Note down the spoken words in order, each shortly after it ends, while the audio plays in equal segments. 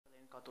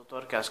Katu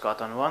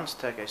Torkelsgatan 1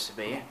 staircase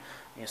B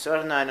in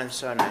Sörnäinen,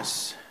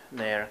 Sörnäs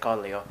near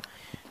Kallio,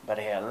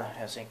 Berghäll,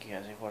 Helsinki,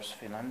 Helsingfors,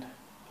 Finland.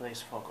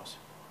 Please focus.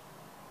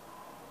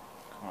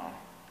 Come on.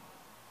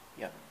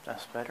 Yep,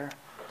 that's better.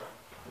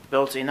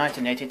 Built in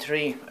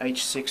 1983,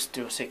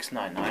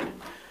 H62699.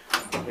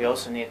 We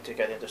also need to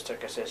get into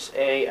staircases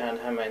A and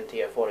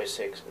Hämeentie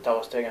 46,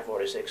 Tavastvägen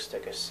 46,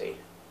 staircase C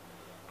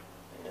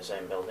in the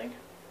same building.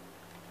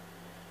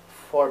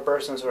 4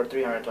 persons or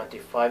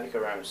 325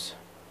 kilograms.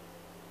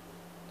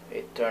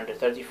 It turned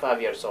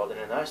 35 years old in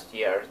the last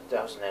year,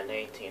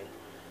 2018.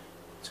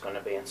 It's going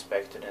to be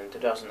inspected in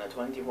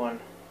 2021.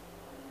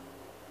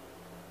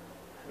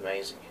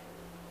 Amazing.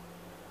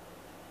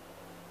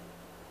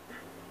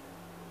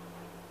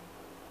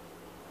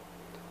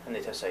 And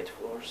it has 8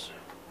 floors.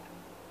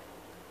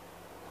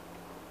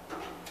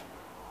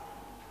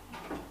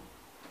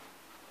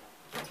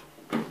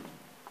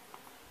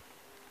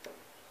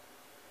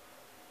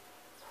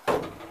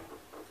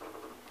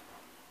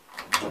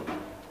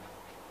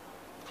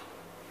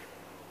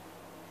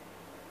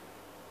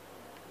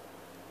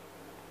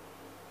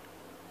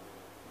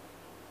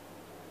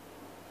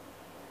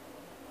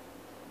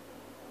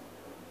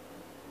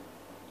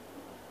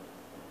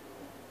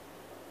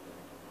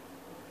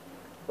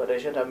 But I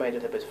should have made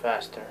it a bit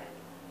faster.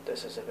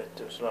 This is a bit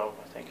too slow,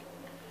 I think.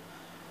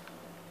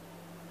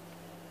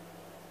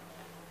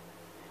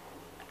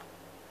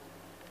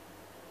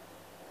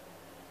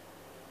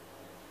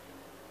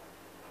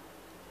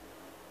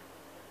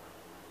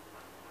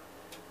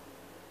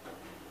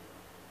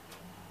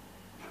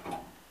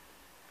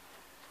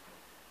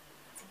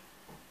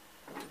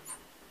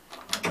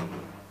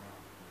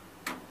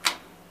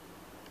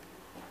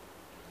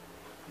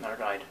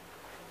 Alright.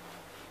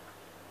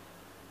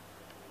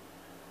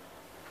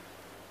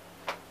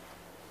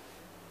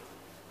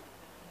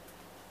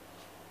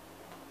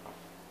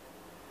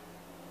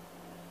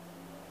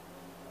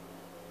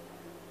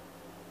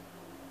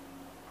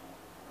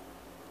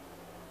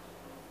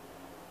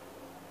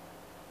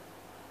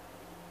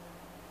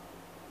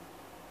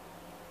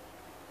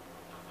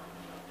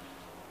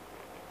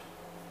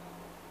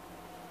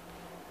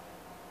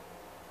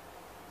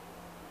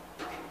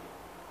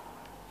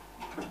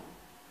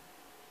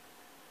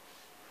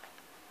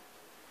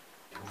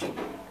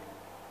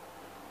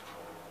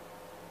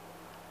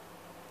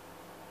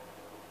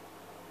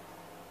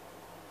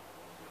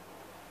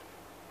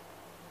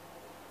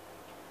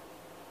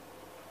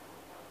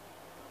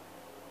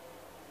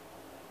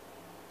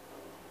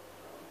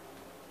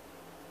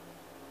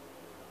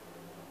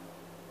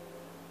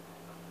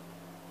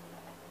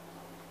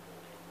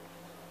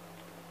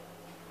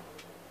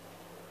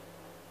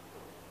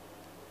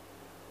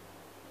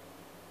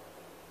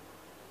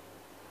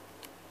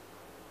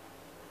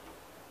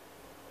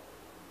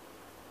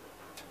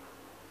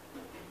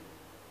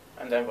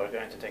 And then we're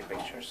going to take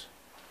pictures.